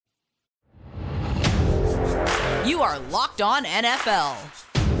You are Locked On NFL,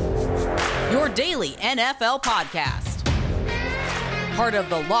 your daily NFL podcast. Part of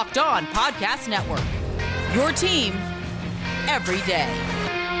the Locked On Podcast Network, your team every day.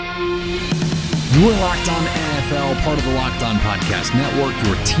 You are Locked On NFL, part of the Locked On Podcast Network,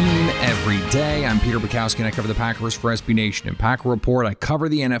 your team every day. I'm Peter Bukowski, and I cover the Packers for SB Nation and Packer Report. I cover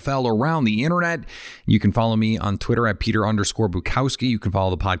the NFL around the internet. You can follow me on Twitter at Peter_Bukowski. You can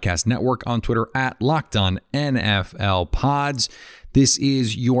follow the Podcast Network on Twitter at Locked On NFL Pods. This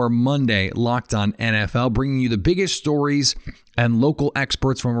is your Monday Locked On NFL, bringing you the biggest stories and local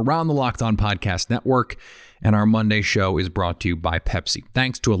experts from around the Locked On Podcast Network. And our Monday show is brought to you by Pepsi.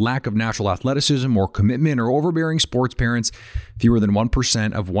 Thanks to a lack of natural athleticism or commitment or overbearing sports parents, fewer than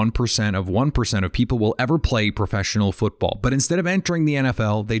 1% of 1% of 1% of people will ever play professional football. But instead of entering the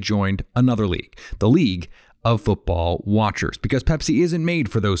NFL, they joined another league, the League of Football Watchers. Because Pepsi isn't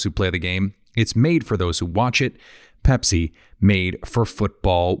made for those who play the game, it's made for those who watch it. Pepsi, made for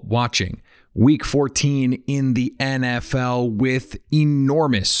football watching. Week 14 in the NFL with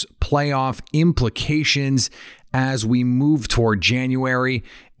enormous playoff implications as we move toward January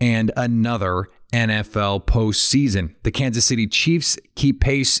and another NFL postseason. The Kansas City Chiefs keep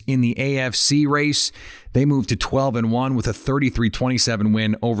pace in the AFC race. They move to 12-1 with a 33-27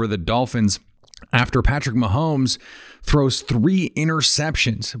 win over the Dolphins after Patrick Mahomes throws 3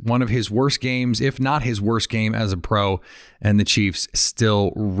 interceptions, one of his worst games, if not his worst game as a pro, and the Chiefs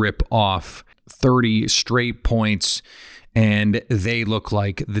still rip off 30 straight points, and they look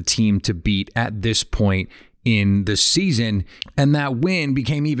like the team to beat at this point in the season. And that win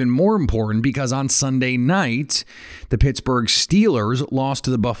became even more important because on Sunday night, the Pittsburgh Steelers lost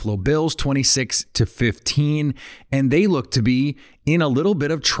to the Buffalo Bills 26-15, and they look to be in a little bit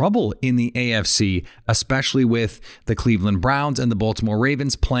of trouble in the AFC, especially with the Cleveland Browns and the Baltimore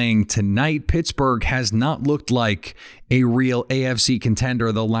Ravens playing tonight. Pittsburgh has not looked like a real AFC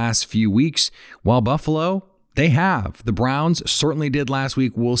contender the last few weeks, while Buffalo, they have. The Browns certainly did last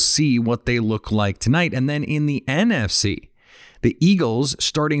week. We'll see what they look like tonight. And then in the NFC, the Eagles,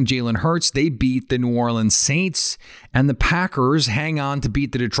 starting Jalen Hurts, they beat the New Orleans Saints, and the Packers hang on to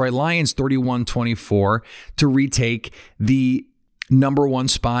beat the Detroit Lions 31-24 to retake the number 1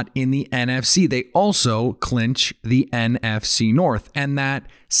 spot in the NFC. They also clinch the NFC North, and that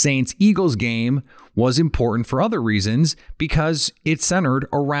Saints-Eagles game was important for other reasons because it centered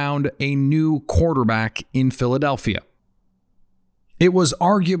around a new quarterback in Philadelphia. It was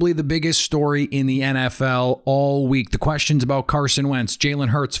arguably the biggest story in the NFL all week. The questions about Carson Wentz, Jalen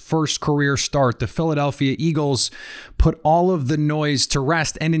Hurts' first career start. The Philadelphia Eagles put all of the noise to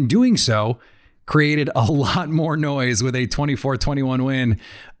rest, and in doing so, created a lot more noise with a 24-21 win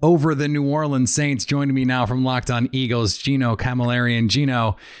over the New Orleans Saints. Joining me now from Locked On Eagles, Gino Camilleri.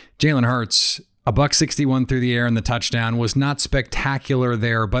 Gino, Jalen Hurts, $161 through the air and the touchdown was not spectacular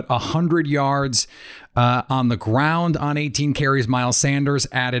there, but 100 yards on the ground on 18 carries. Miles Sanders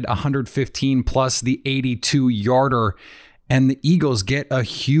added 115 plus the 82-yarder, and the Eagles get a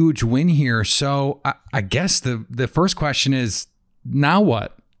huge win here. So I guess the first question is, now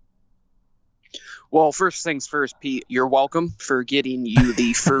what? Well, first things first, Pete, you're welcome for getting you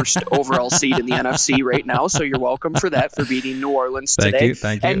the first overall seed in the NFC right now. So you're welcome for that, for beating New Orleans today.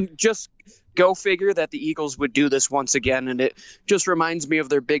 Thank you. And just go figure that the Eagles would do this once again. And it just reminds me of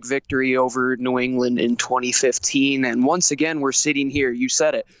their big victory over New England in 2015. And once again, we're sitting here. You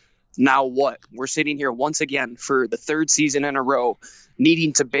said it. Now what? We're sitting here once again for the 3rd season in a row,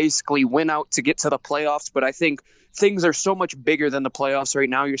 needing to basically win out to get to the playoffs. But I think things are so much bigger than the playoffs right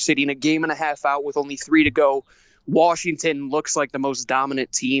now. You're sitting a game and a half out with only 3 to go. Washington looks like the most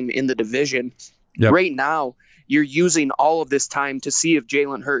dominant team in the division. Yep. Right now, you're using all of this time to see if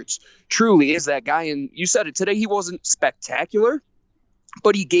Jalen Hurts truly is that guy. And you said it today, he wasn't spectacular,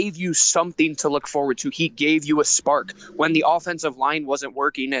 but he gave you something to look forward to. He gave you a spark when the offensive line wasn't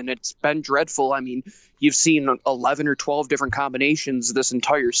working, and it's been dreadful. I mean, you've seen 11 or 12 different combinations this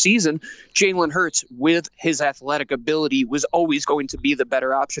entire season. Jalen Hurts, with his athletic ability, was always going to be the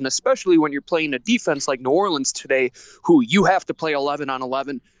better option, especially when you're playing a defense like New Orleans today, who you have to play 11 on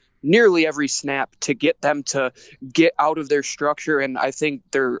 11 nearly every snap to get them to get out of their structure. And I think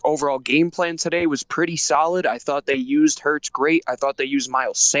their overall game plan today was pretty solid. I thought they used Hurts great. I thought they used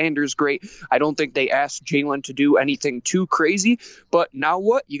Miles Sanders great. I don't think they asked Jalen to do anything too crazy. But now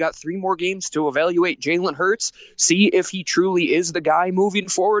what? You got 3 more games to evaluate Jalen Hurts, see if he truly is the guy moving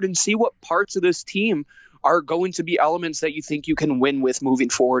forward, and see what parts of this team are going to be elements that you think you can win with moving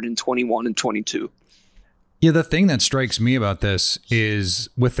forward in 21 and 22. Yeah, the thing that strikes me about this is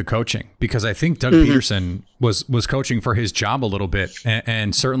with the coaching, because I think Doug Peterson was coaching for his job a little bit.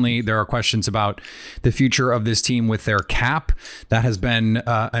 And certainly there are questions about the future of this team with their cap. That has been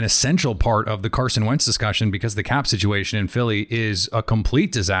an essential part of the Carson Wentz discussion, because the cap situation in Philly is a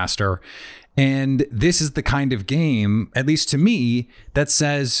complete disaster. And this is the kind of game, at least to me, that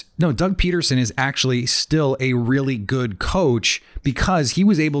says, no, Doug Peterson is actually still a really good coach, because he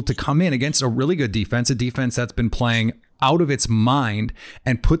was able to come in against a really good defense, a defense that's been playing out of its mind,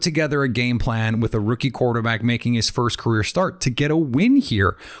 and put together a game plan with a rookie quarterback making his first career start to get a win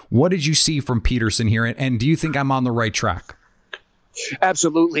here. What did you see from Peterson here? And do you think I'm on the right track?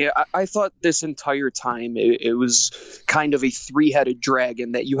 Absolutely. I thought this entire time it was kind of a three-headed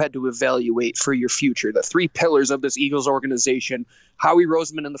dragon that you had to evaluate for your future. The three pillars of this Eagles organization: Howie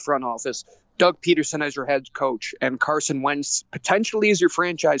Roseman in the front office, Doug Peterson as your head coach, and Carson Wentz potentially as your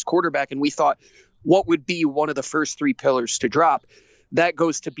franchise quarterback. And we thought, what would be one of the first three pillars to drop? That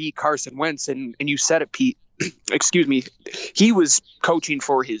goes to be Carson Wentz. And you said it, Pete. Excuse me. He was coaching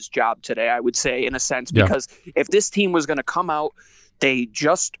for his job today, I would say, in a sense, because if this team was going to come out, they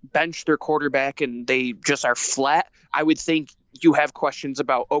just benched their quarterback and they just are flat, I would think you have questions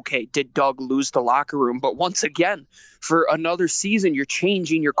about, okay, did Doug lose the locker room? But once again, for another season, you're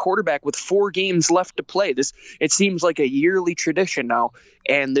changing your quarterback with 4 games left to play. It seems like a yearly tradition now.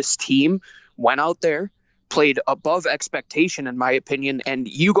 And this team went out there, played above expectation, in my opinion. And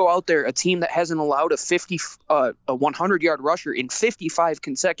you go out there, a team that hasn't allowed a 100-yard rusher in 55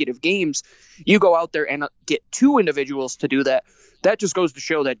 consecutive games, you go out there and get 2 individuals to do that. That just goes to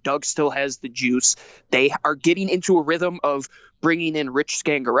show that Doug still has the juice. They are getting into a rhythm of bringing in Rich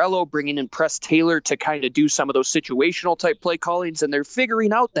Scangarello, bringing in Press Taylor to kind of do some of those situational type play callings, and they're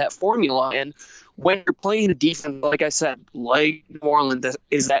figuring out that formula. And when you're playing a defense, like I said, like New Orleans,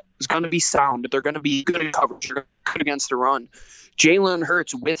 is going to be sound. They're going to be good in coverage. They're good against the run. Jalen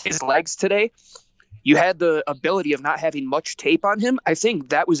Hurts, with his legs today, you had the ability of not having much tape on him. I think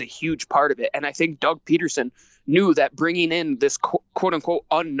that was a huge part of it. And I think Doug Peterson knew that bringing in this quote-unquote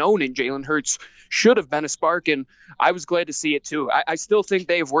unknown in Jalen Hurts should have been a spark, and I was glad to see it too. I still think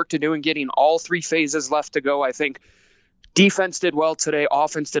they have work to do in getting all 3 phases left to go. I think defense did well today,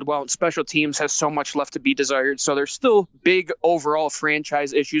 offense did well, and special teams has so much left to be desired. So there's still big overall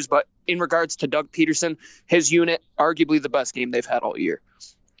franchise issues, but in regards to Doug Peterson, his unit, arguably the best game they've had all year.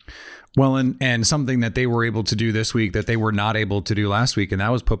 Well, and something that they were able to do this week that they were not able to do last week, and that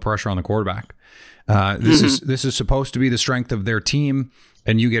was put pressure on the quarterback. This is supposed to be the strength of their team,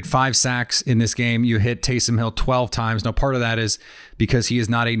 and you get 5 sacks in this game. You hit Taysom Hill 12 times. Now, part of that is because he is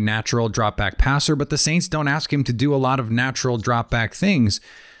not a natural drop back passer, but the Saints don't ask him to do a lot of natural drop back things.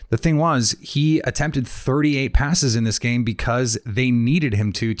 The thing was, he attempted 38 passes in this game because they needed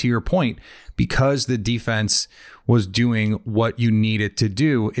him to your point, because the defense was doing what you need it to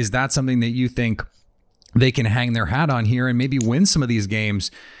do. Is that something that you think they can hang their hat on here and maybe win some of these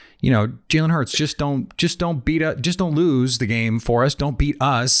games? You know, Jalen Hurts, just don't lose the game for us. Don't beat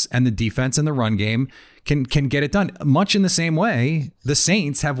us, and the defense and the run game can get it done. Much in the same way, the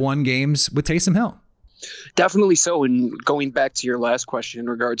Saints have won games with Taysom Hill. Definitely so. And going back to your last question in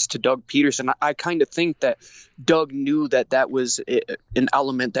regards to Doug Peterson, I kind of think that Doug knew that was an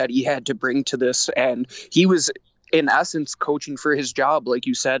element that he had to bring to this, and he was in essence coaching for his job, like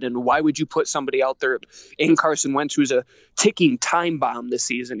you said. And why would you put somebody out there in Carson Wentz, who's a ticking time bomb this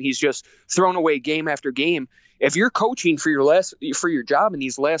season? He's just thrown away game after game. If you're coaching for your job in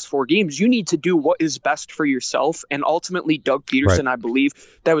these last 4 games, you need to do what is best for yourself. And ultimately, Doug Peterson, right, I believe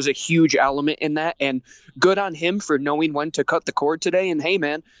that was a huge element in that. And good on him for knowing when to cut the cord today. And hey,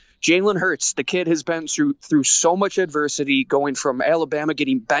 man, Jalen Hurts, the kid has been through so much adversity, going from Alabama,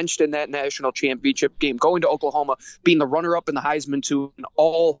 getting benched in that national championship game, going to Oklahoma, being the runner-up in the Heisman to an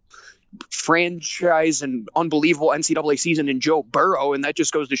all-franchise and unbelievable NCAA season in Joe Burrow, and that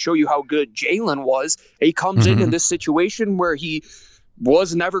just goes to show you how good Jalen was. He comes in this situation where he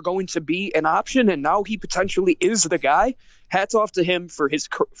was never going to be an option, and now he potentially is the guy. Hats off to him for his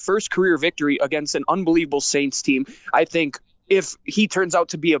first career victory against an unbelievable Saints team. I think if he turns out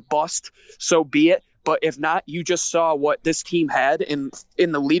to be a bust, so be it. But if not, you just saw what this team had in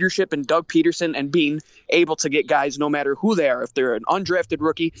the leadership and Doug Peterson, and being able to get guys no matter who they are. If they're an undrafted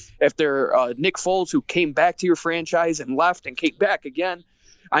rookie, if they're Nick Foles, who came back to your franchise and left and came back again.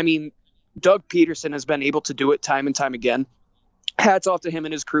 I mean, Doug Peterson has been able to do it time and time again. Hats off to him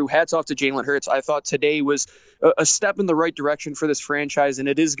and his crew. Hats off to Jalen Hurts. I thought today was a step in the right direction for this franchise, and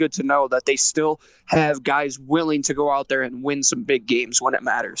it is good to know that they still have guys willing to go out there and win some big games when it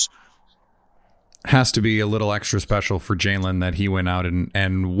matters. Has to be a little extra special for Jalen that he went out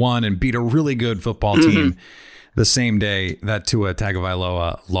and won and beat a really good football team the same day that Tua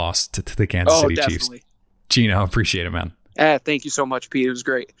Tagovailoa lost to the Kansas City Chiefs. Gino, appreciate it, man. Thank you so much, Pete. It was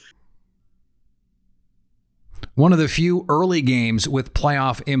great. One of the few early games with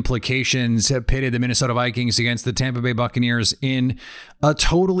playoff implications pitted the Minnesota Vikings against the Tampa Bay Buccaneers in a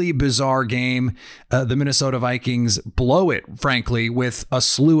totally bizarre game. The Minnesota Vikings blow it, frankly, with a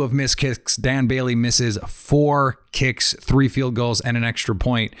slew of missed kicks. Dan Bailey misses 4 kicks, 3 field goals, and an extra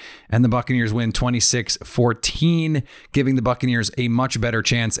point. And the Buccaneers win 26-14, giving the Buccaneers a much better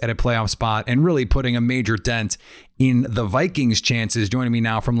chance at a playoff spot and really putting a major dent in the Vikings' chances. Joining me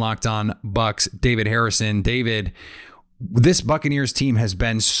now from Locked On Bucs, David Harrison. David, this Buccaneers team has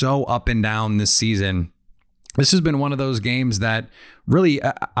been so up and down this season. This has been one of those games that really,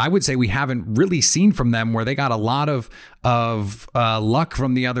 I would say we haven't really seen from them, where they got a lot of luck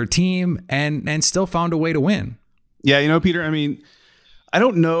from the other team and still found a way to win. Yeah, Peter, I mean, I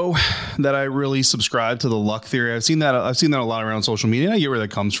don't know that I really subscribe to the luck theory. I've seen that a lot around social media. And I get where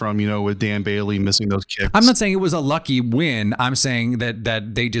that comes from, with Dan Bailey missing those kicks. I'm not saying it was a lucky win. I'm saying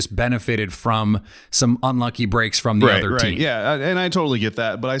that they just benefited from some unlucky breaks from the other team. Yeah, and I totally get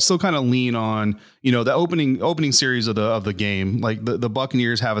that, but I still kind of lean on, the opening series of the game. Like the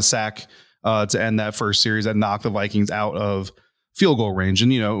Buccaneers have a sack to end that first series that knocked the Vikings out of field goal range.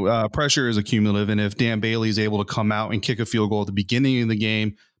 And, pressure is accumulative. And if Dan Bailey is able to come out and kick a field goal at the beginning of the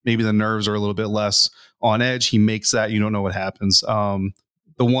game, maybe the nerves are a little bit less on edge. He makes that, you don't know what happens. The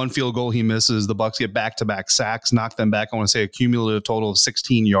one field goal he misses, the Bucs get back-to-back sacks, knock them back, I want to say a cumulative total of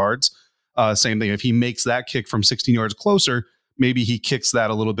 16 yards. Same thing. If he makes that kick from 16 yards closer, maybe he kicks that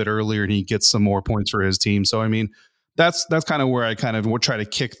a little bit earlier and he gets some more points for his team. So, I mean, that's kind of where I kind of would try to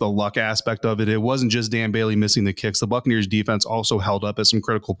kick the luck aspect of it. It wasn't just Dan Bailey missing the kicks. The Buccaneers defense also held up at some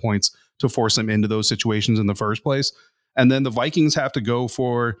critical points to force them into those situations in the first place. And then the Vikings have to go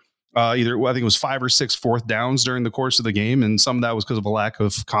for either, I think it was 5 or 6 fourth downs during the course of the game. And some of that was because of a lack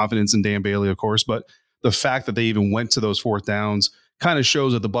of confidence in Dan Bailey, of course. But the fact that they even went to those fourth downs kind of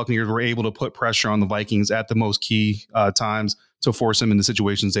shows that the Buccaneers were able to put pressure on the Vikings at the most key times to force them into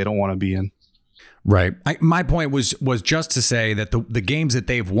situations they don't want to be in. Right. My point was just to say that the games that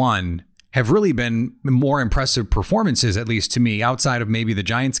they've won have really been more impressive performances, at least to me, outside of maybe the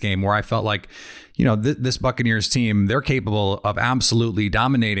Giants game, where I felt like, this Buccaneers team, they're capable of absolutely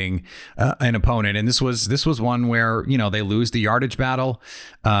dominating an opponent. And this was one where, they lose the yardage battle.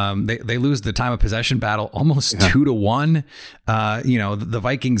 They lose the time of possession battle almost 2-1. The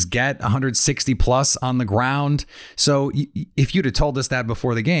Vikings get 160 plus on the ground. So if you'd have told us that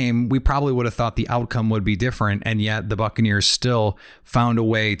before the game, we probably would have thought the outcome would be different. And yet the Buccaneers still found a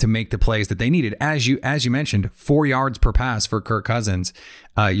way to make the plays that they needed. As you mentioned, 4 yards per pass for Kirk Cousins.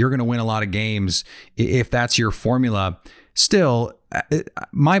 You're going to win a lot of games if that's your formula. Still,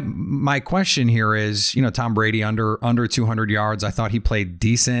 my question here is, Tom Brady under 200 yards. I thought he played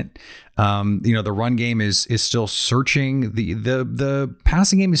decent. The run game is still searching. The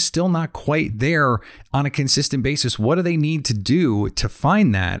passing game is still not quite there on a consistent basis. What do they need to do to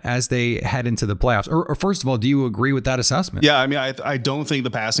find that as they head into the playoffs? Or first of all, do you agree with that assessment? Yeah, I mean, I don't think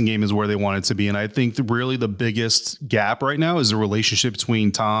the passing game is where they want it to be. And I think really the biggest gap right now is the relationship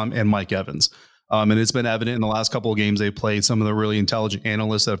between Tom and Mike Evans. And it's been evident in the last couple of games they've played. Some of the really intelligent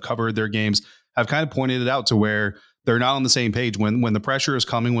analysts that have covered their games have kind of pointed it out to where they're not on the same page. When the pressure is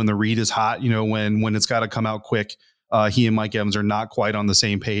coming, when the read is hot, when it's got to come out quick, he and Mike Evans are not quite on the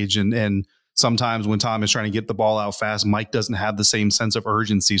same page. And sometimes when Tom is trying to get the ball out fast, Mike doesn't have the same sense of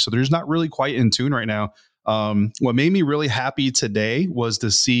urgency. So they're just not really quite in tune right now. What made me really happy today was to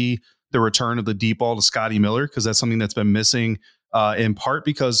see the return of the deep ball to Scotty Miller, because that's something that's been missing in part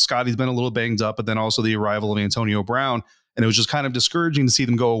because Scotty's been a little banged up, but then also the arrival of Antonio Brown. And it was just kind of discouraging to see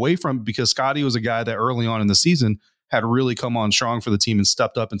them go away from it, because Scotty was a guy that early on in the season had really come on strong for the team and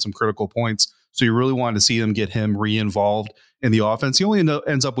stepped up in some critical points. So you really wanted to see them get him re-involved in the offense. He only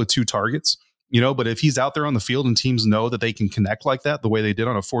ends up with 2 targets, but if he's out there on the field and teams know that they can connect like that, the way they did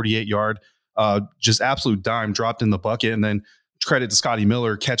on a 48-yard, just absolute dime dropped in the bucket. And then credit to Scotty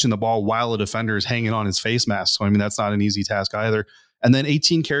Miller catching the ball while a defender is hanging on his face mask. So, I mean, that's not an easy task either. And then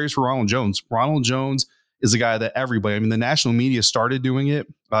 18 carries for Ronald Jones. Ronald Jones is a guy that everybody, I mean, the national media started doing it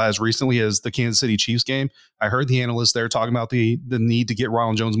as recently as the Kansas City Chiefs game. I heard the analysts there talking about the need to get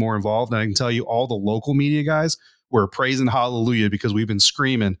Ronald Jones more involved. And I can tell you all the local media guys were praising hallelujah because we've been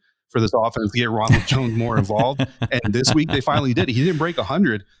screaming for this offense to get Ronald Jones more involved. And this week they finally did it. He didn't break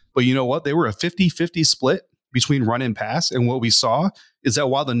 100, but you know what? They were a 50-50 split between run and pass. And what we saw is that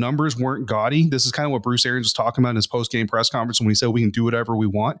while the numbers weren't gaudy, this is kind of what Bruce Arians was talking about in his post-game press conference when he said we can do whatever we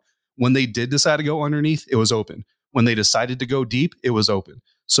want. When they did decide to go underneath, it was open. When they decided to go deep, it was open.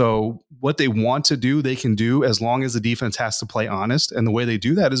 So what they want to do, they can do as long as the defense has to play honest. And the way they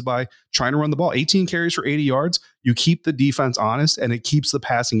do that is by trying to run the ball. 18 carries for 80 yards. You keep the defense honest, and it keeps the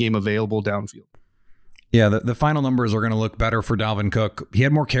passing game available downfield. Yeah, the final numbers are going to look better for Dalvin Cook. He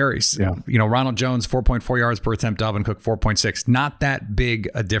had more carries. Yeah. Ronald Jones, 4.4 yards per attempt. Dalvin Cook, 4.6. Not that big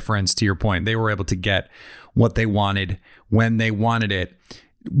a difference, to your point. They were able to get what they wanted when they wanted it.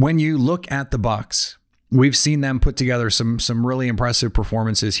 When you look at the Bucs, we've seen them put together some really impressive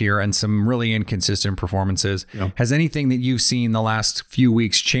performances here and some really inconsistent performances. Yeah. Has anything that you've seen the last few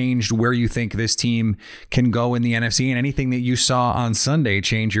weeks changed where you think this team can go in the NFC? And anything that you saw on Sunday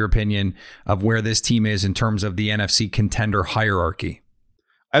change your opinion of where this team is in terms of the NFC contender hierarchy?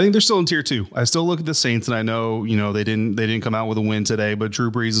 I think they're still in tier 2. I still look at the Saints, and I know, they didn't come out with a win today, but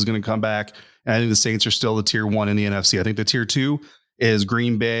Drew Brees is going to come back. And I think the Saints are still the tier 1 in the NFC. I think the tier 2 is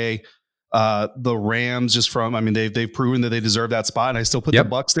Green Bay. The Rams, they've proven that they deserve that spot. And I still put the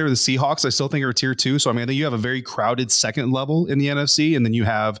Bucs there. The Seahawks, I still think are tier 2. So, I think you have a very crowded second level in the NFC, and then you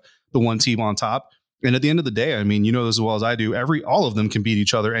have the one team on top. And at the end of the day, you know this as well as I do, all of them can beat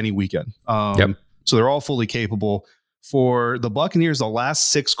each other any weekend. So they're all fully capable. For the Buccaneers, the last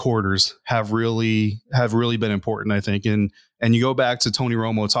 6 quarters have really been important, I think. And you go back to Tony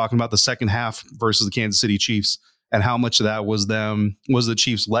Romo talking about the second half versus the Kansas City Chiefs, and how much of that was the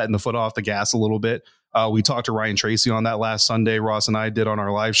Chiefs letting the foot off the gas a little bit. We talked to Ryan Tracy on that last Sunday. Ross and I did on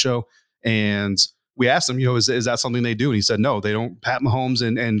our live show. And we asked him, is that something they do? And he said, no, they don't. Pat Mahomes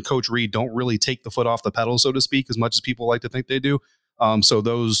and Coach Reid don't really take the foot off the pedal, so to speak, as much as people like to think they do. So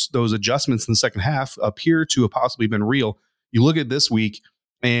those adjustments in the second half appear to have possibly been real. You look at this week,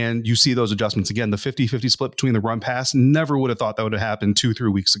 and you see those adjustments again. The 50-50 split between the run pass, never would have thought that would have happened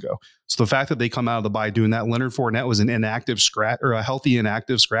 2-3 weeks ago. So the fact that they come out of the bye doing that, Leonard Fournette was an inactive scratch, or a healthy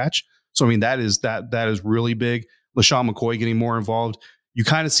inactive scratch. So that is really big. LaShawn McCoy getting more involved. You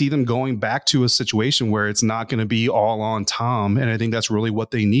kind of see them going back to a situation where it's not going to be all on Tom, and I think that's really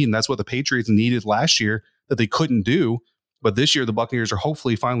what they need, and that's what the Patriots needed last year that they couldn't do. But this year, the Buccaneers are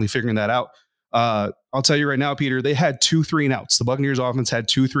hopefully finally figuring that out. I'll tell you right now, Peter, they had 2 3-and-outs. The Buccaneers offense had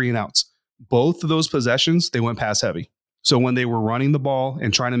 2 3-and-outs. Both of those possessions, they went pass heavy. So when they were running the ball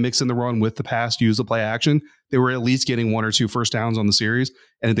and trying to mix in the run with the pass to use the play action, they were at least getting 1 or 2 first downs on the series.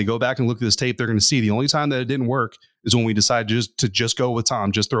 And if they go back and look at this tape, they're going to see the only time that it didn't work is when we decided to just go with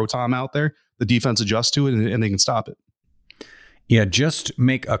Tom, just throw Tom out there. The defense adjusts to it, and they can stop it. Yeah, just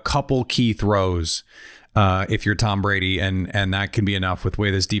make a couple key throws if you're Tom Brady, and that can be enough with the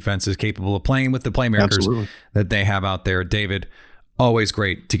way this defense is capable of playing with the playmakers that they have out there. David, always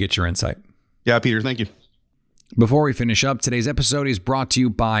great to get your insight. Yeah, Peter, thank you. Before we finish up, today's episode is brought to you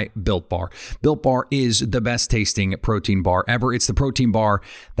by Built Bar. Built Bar is the best tasting protein bar ever. It's the protein bar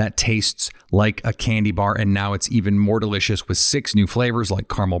that tastes like a candy bar, and now it's even more delicious with 6 new flavors like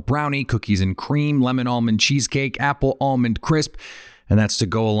caramel brownie, cookies and cream, lemon almond cheesecake, apple almond crisp. And that's to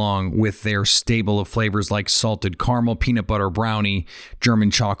go along with their stable of flavors like salted caramel, peanut butter brownie,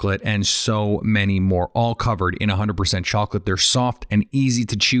 German chocolate, and so many more, all covered in 100% chocolate. They're soft and easy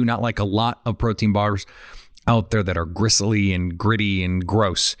to chew, not like a lot of protein bars out there that are gristly and gritty and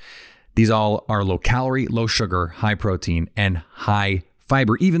gross. These all are low calorie, low sugar, high protein, and high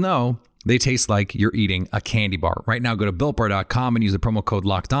fiber, even though they taste like you're eating a candy bar. Right now, go to BuiltBar.com and use the promo code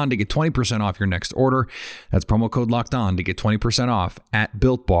LOCKEDON to get 20% off your next order. That's promo code LOCKEDON to get 20% off at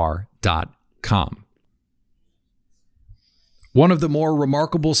BuiltBar.com. One of the more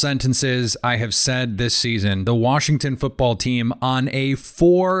remarkable sentences I have said this season, the Washington football team on a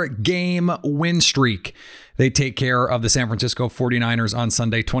 4-game win streak. They take care of the San Francisco 49ers on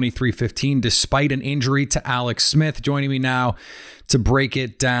Sunday, 23-15, despite an injury to Alex Smith. Joining me now to break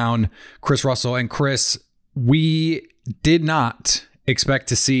it down, Chris Russell. And Chris, we did not expect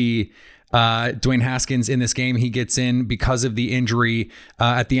to see Dwayne Haskins in this game. He gets in because of the injury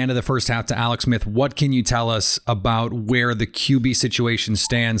at the end of the first half to Alex Smith. What can you tell us about where the QB situation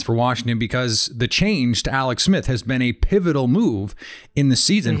stands for Washington? Because the change to Alex Smith has been a pivotal move in the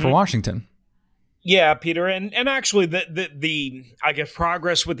season for Washington. Yeah, Peter, and actually the I guess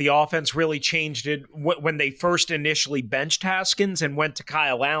progress with the offense really changed it when they first initially benched Haskins and went to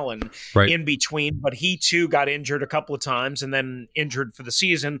Kyle Allen in between, but he too got injured a couple of times and then injured for the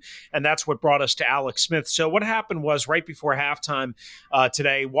season, and that's what brought us to Alex Smith. So what happened was right before halftime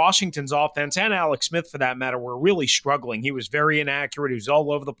today, Washington's offense and Alex Smith for that matter were really struggling. He was very inaccurate. He was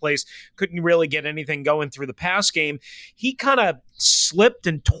all over the place, couldn't really get anything going through the pass game. He kind of slipped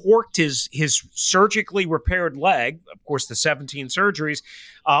and torqued his surgically repaired leg, of course, the 17 surgeries,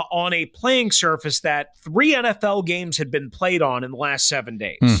 on a playing surface that 3 NFL games had been played on in the last 7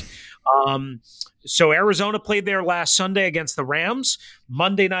 days. So Arizona played there last Sunday against the Rams.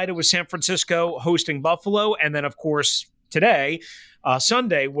 Monday night, it was San Francisco hosting Buffalo. And then, of course, today,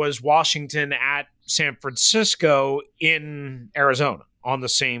 Sunday, was Washington at San Francisco in Arizona on the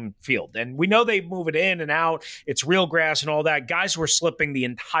same field. And we know they move it in and out. It's real grass and all that. Guys were slipping the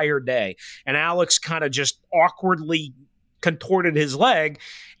entire day. And Alex kind of just awkwardly contorted his leg.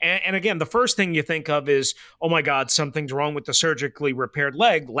 And again, the first thing you think of is, oh my God, something's wrong with the surgically repaired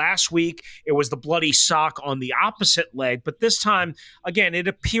leg. Last week, it was the bloody sock on the opposite leg. But this time, again, it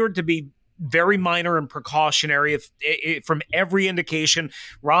appeared to be very minor and precautionary from every indication.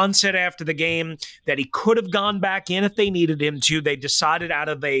 Ron said after the game that he could have gone back in if they needed him to. They decided out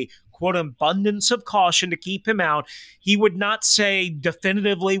of a quote abundance of caution to keep him out. He would not say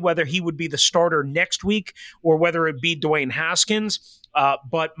definitively whether he would be the starter next week or whether it be Dwayne Haskins.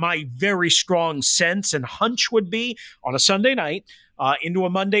 But my very strong sense and hunch would be on a Sunday night into a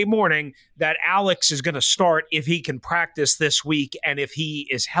Monday morning that Alex is going to start if he can practice this week and if he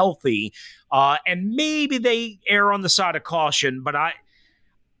is healthy. And maybe they err on the side of caution, but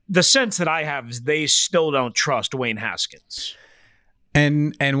the sense that I have is they still don't trust Dwayne Haskins.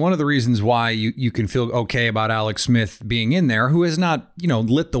 And one of the reasons why you can feel okay about Alex Smith being in there, who has not,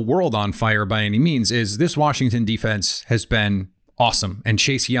 lit the world on fire by any means, is this Washington defense has been awesome. And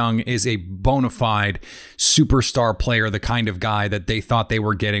Chase Young is a bona fide superstar player, the kind of guy that they thought they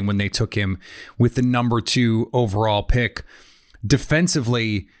were getting when they took him with the number 2 overall pick.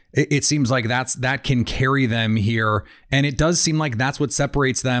 Defensively, it seems like that can carry them here. And it does seem like that's what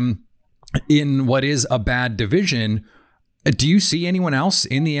separates them in what is a bad division. Do you see anyone else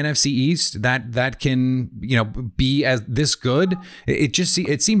in the NFC East that can, be as this good?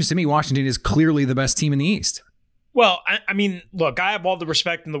 It seems to me Washington is clearly the best team in the East. Well, I mean, look, I have all the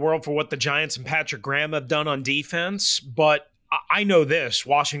respect in the world for what the Giants and Patrick Graham have done on defense, but I know this,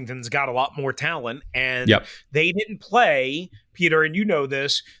 Washington's got a lot more talent, and They didn't play, Peter, and you know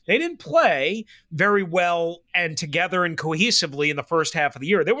this, they didn't play very well and together and cohesively in the first half of the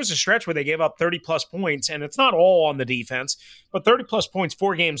year. There was a stretch where they gave up 30-plus points, and it's not all on the defense, but 30-plus points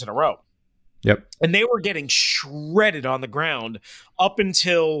 4 games in a row. Yep. And they were getting shredded on the ground up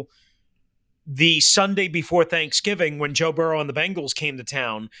until the Sunday before Thanksgiving when Joe Burrow and the Bengals came to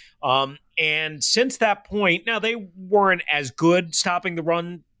town. And since that point, now they weren't as good stopping the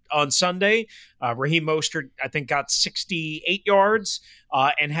run on Sunday. Raheem Mostert, I think, got 68 yards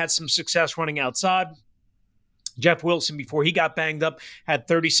and had some success running outside. Jeff Wilson, before he got banged up, had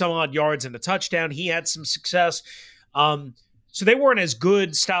 30-some-odd yards and a touchdown. He had some success. So they weren't as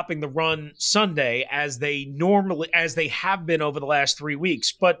good stopping the run Sunday as they have been over the last 3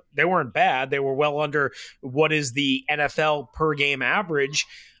 weeks, but they weren't bad. They were well under what is the NFL per game average.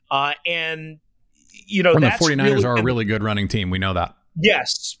 And the 49ers are a really good running team. We know that.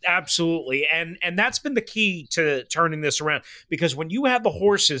 Yes, absolutely. And that's been the key to turning this around, because when you have the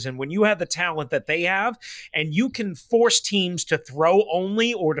horses and when you have the talent that they have, and you can force teams to throw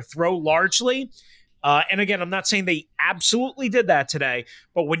only or to throw largely, and again, I'm not saying they absolutely did that today,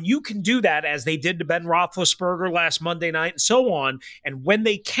 but when you can do that, as they did to Ben Roethlisberger last Monday night and so on, and when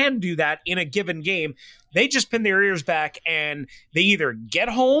they can do that in a given game, they just pin their ears back and they either get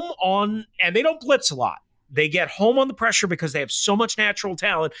home on, and they don't blitz a lot. They get home on the pressure because they have so much natural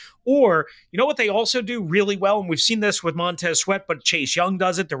talent. Or, you know what they also do really well, and we've seen this with Montez Sweat, but Chase Young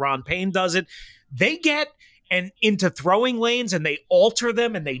does it, Daron Payne does it. They get into throwing lanes and they alter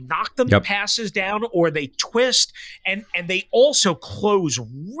them and they knock them passes down, or they twist, and they also close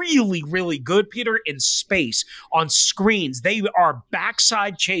really, really good, Peter, in space on screens. They are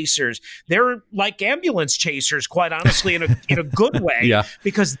backside chasers. They're like ambulance chasers, quite honestly, in a good way,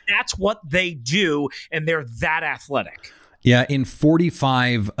 because that's what they do, and they're that athletic. Yeah, in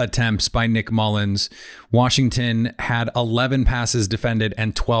 45 attempts by Nick Mullins, Washington had 11 passes defended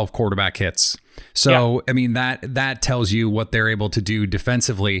and 12 quarterback hits. So, I mean, that tells you what they're able to do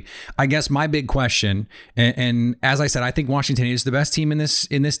defensively. I guess my big question, and as I said, I think Washington is the best team in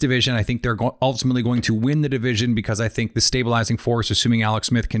this division. I think they're ultimately going to win the division, because I think the stabilizing force, assuming Alex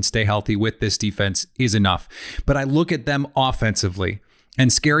Smith can stay healthy with this defense, is enough. But I look at them offensively,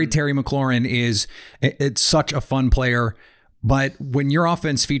 and Scary Terry McLaurin it's such a fun player. But when your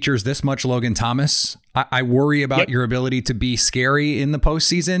offense features this much Logan Thomas, I worry about your ability to be scary in the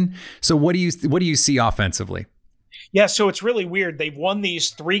postseason. So what do you see offensively? Yeah, so it's really weird. They've won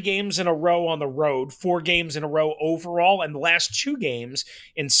these 3 games in a row on the road, 4 games in a row overall, and the last 2 games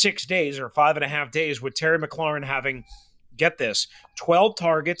in 6 days or 5.5 days, with Terry McLaurin having get this, 12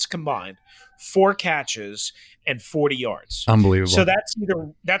 targets combined, 4 catches, and 40 yards. Unbelievable. So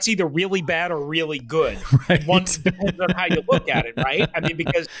that's either really bad or really good. Right. One depends on how you look at it, right? I mean,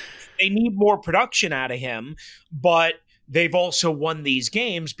 because they need more production out of him, but they've also won these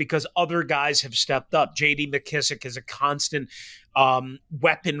games because other guys have stepped up. J.D. McKissic is a constant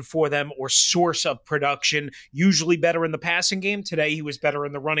weapon for them or source of production, usually better in the passing game. Today, he was better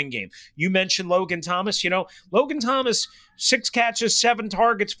in the running game. You mentioned Logan Thomas. Logan Thomas, 6 catches, 7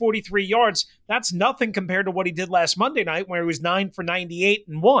 targets, 43 yards. That's nothing compared to what he did last Monday night, where he was 9 for 98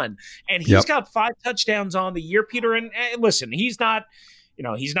 and 1. And he's got 5 touchdowns on the year, Peter. And listen, he's not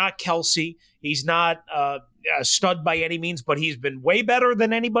Kelsey. He's not a stud by any means, but he's been way better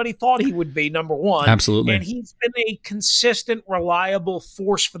than anybody thought he would be, number one. Absolutely. And he's been a consistent, reliable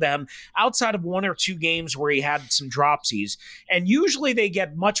force for them outside of 1 or 2 games where he had some dropsies. And usually they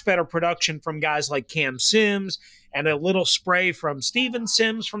get much better production from guys like Cam Sims and a little spray from Steven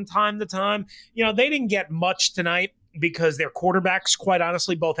Sims from time to time. They didn't get much tonight because their quarterbacks, quite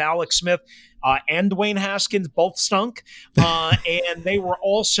honestly, both Alex Smith and Dwayne Haskins, both stunk. And they were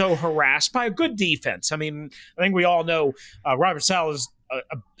also harassed by a good defense. I mean, I think we all know Robert Saleh is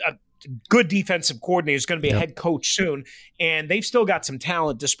a good defensive coordinator, is going to be a head coach soon. And they've still got some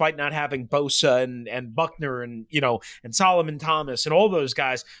talent despite not having Bosa and Buckner and Solomon Thomas and all those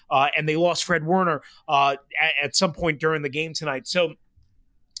guys. And they lost Fred Warner at some point during the game tonight. So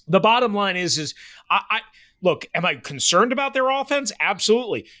the bottom line is look, am I concerned about their offense?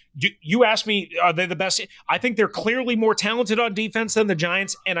 Absolutely. You asked me, are they the best? I think they're clearly more talented on defense than the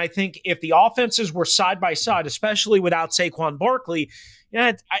Giants. And I think if the offenses were side by side, especially without Saquon Barkley,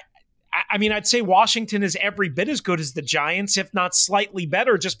 I'd say Washington is every bit as good as the Giants, if not slightly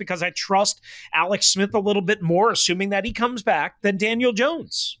better, just because I trust Alex Smith a little bit more, assuming that he comes back, than Daniel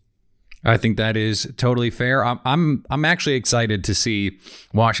Jones. I think that is totally fair. I'm actually excited to see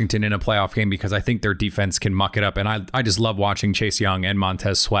Washington in a playoff game because I think their defense can muck it up. And I just love watching Chase Young and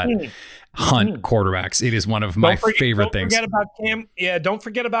Montez Sweat hunt quarterbacks. It is one of my favorite things. Don't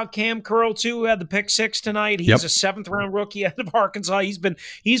forget about Cam Curl too, who had the pick 6 tonight. He's a 7th-round rookie out of Arkansas. He's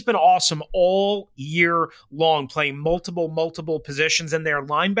been awesome all year long, playing multiple positions, and their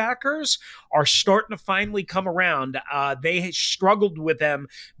linebackers are starting to finally come around. They struggled with them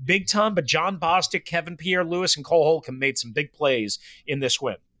big time, but John Bostic, Kevin Pierre-Louis, and Cole Holcomb made some big plays in this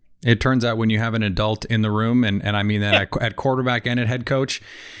win. It turns out when you have an adult in the room, and I mean that at quarterback and at head coach,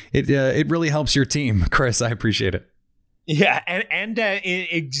 it really helps your team. Chris, I appreciate it. Yeah, and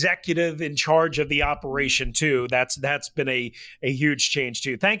executive in charge of the operation too. That's been a huge change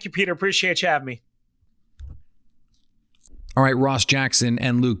too. Thank you, Peter. Appreciate you having me. All right, Ross Jackson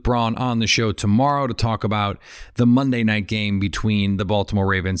and Luke Braun on the show tomorrow to talk about the Monday night game between the Baltimore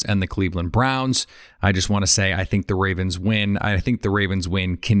Ravens and the Cleveland Browns. I just want to say I think the Ravens win. I think the Ravens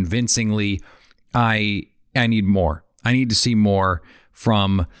win convincingly. I need more. I need to see more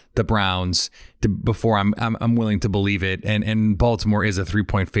from the Browns before I'm willing to believe it. And Baltimore is a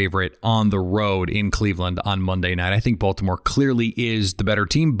 3-point favorite on the road in Cleveland on Monday night. I think Baltimore clearly is the better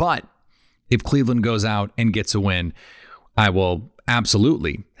team, but if Cleveland goes out and gets a win, I will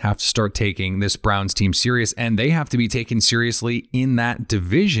absolutely have to start taking this Browns team serious, and they have to be taken seriously in that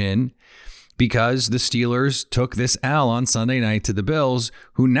division because the Steelers took this L on Sunday night to the Bills,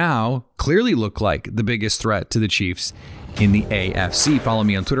 who now clearly look like the biggest threat to the Chiefs in the AFC. Follow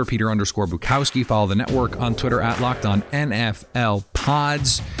me on Twitter, Peter_Bukowski. Follow the network on Twitter at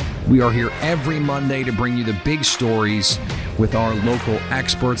LockedOnNFLPods. We are here every Monday to bring you the big stories with our local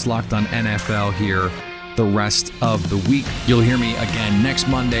experts. Locked on NFL here the rest of the week. You'll hear me again next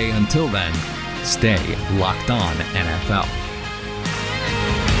Monday. Until then, stay locked on NFL.